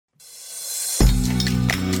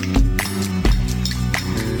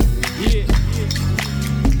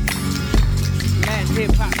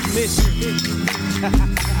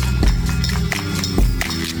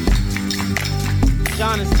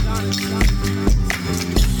Shawneci,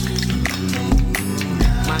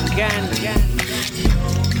 Mangani,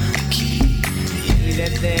 y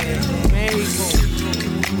desde México,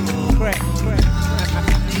 Creck.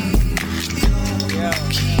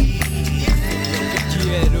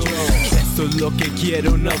 Esto es lo que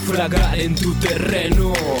quiero, naufragar en tu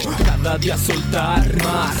terreno. Cada día soltar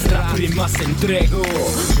más rap y más entrego.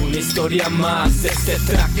 Una historia más, este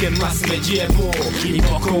track que más me llevo.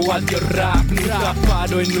 Invoco al dios rap, nunca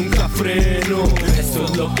paro y nunca freno. Esto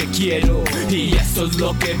es lo que quiero y esto es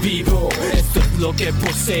lo que vivo. Esto es lo que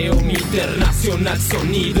poseo, mi internacional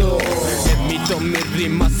sonido. Emito mis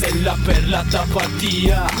rimas en la perla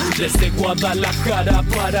tapatía, desde Guadalajara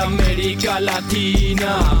para América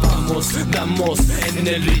Latina. Vamos, damos, en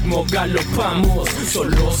el ritmo galopamos.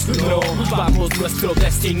 Solos no vamos, nuestro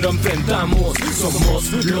destino enfrentamos.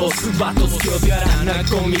 Somos los vatos que odiarán al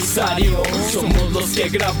comisario. Somos los que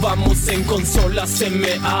grabamos en consolas M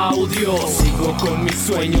audio. Sigo con mi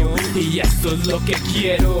sueño y esto es lo que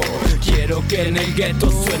quiero. Quiero que en el gueto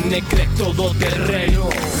suene Creck todo terreno.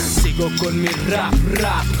 Sigo con mi rap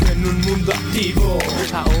en un mundo activo.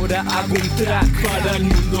 Ahora hago un track para el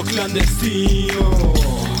mundo clandestino.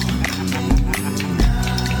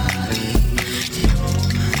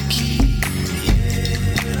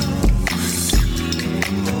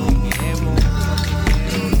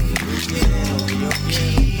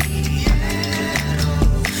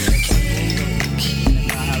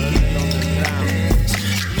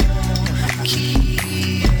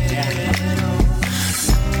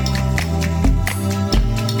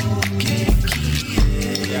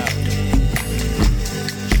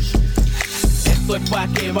 Es pa'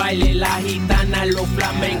 que baile la gitana, los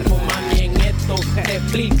flamencos, mami, en esto te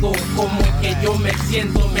explico cómo es que yo me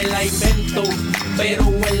siento, me la invento,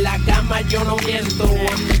 pero en la cama yo no miento.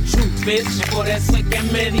 I'm the truth, bitch, por eso es que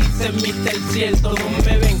me dicen Mr. Cierto. No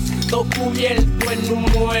me ven todo cubierto en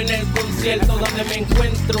humo en el concierto donde me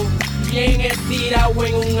encuentro bien estirado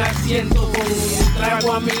en un asiento, con un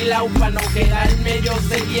trago a mi lado para no quedarme yo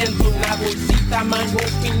sediento. Una bolsita mango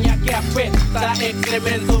piña que afecta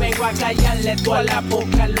excremento. Vengo a callarle toda la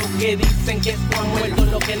boca lo que dicen que esto ha muerto.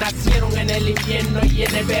 Los que nacieron en el invierno y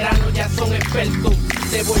en el verano ya son expertos.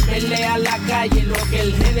 Devolverle a la calle lo que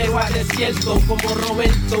el género ha desierto. Como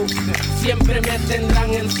Roberto, siempre me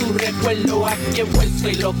tendrán en su recuerdo. Aquí he vuelto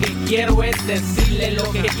y lo que quiero es decirle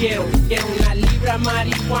lo que quiero. Quiero una libra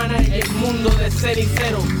marihuana en el mundo de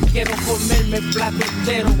cenicero. Quiero comerme el plato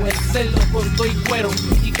entero, el cerdo con todo y cuero,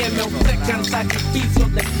 y que me ofrezcan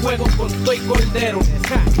sacrificios de fuego con todo y cordero.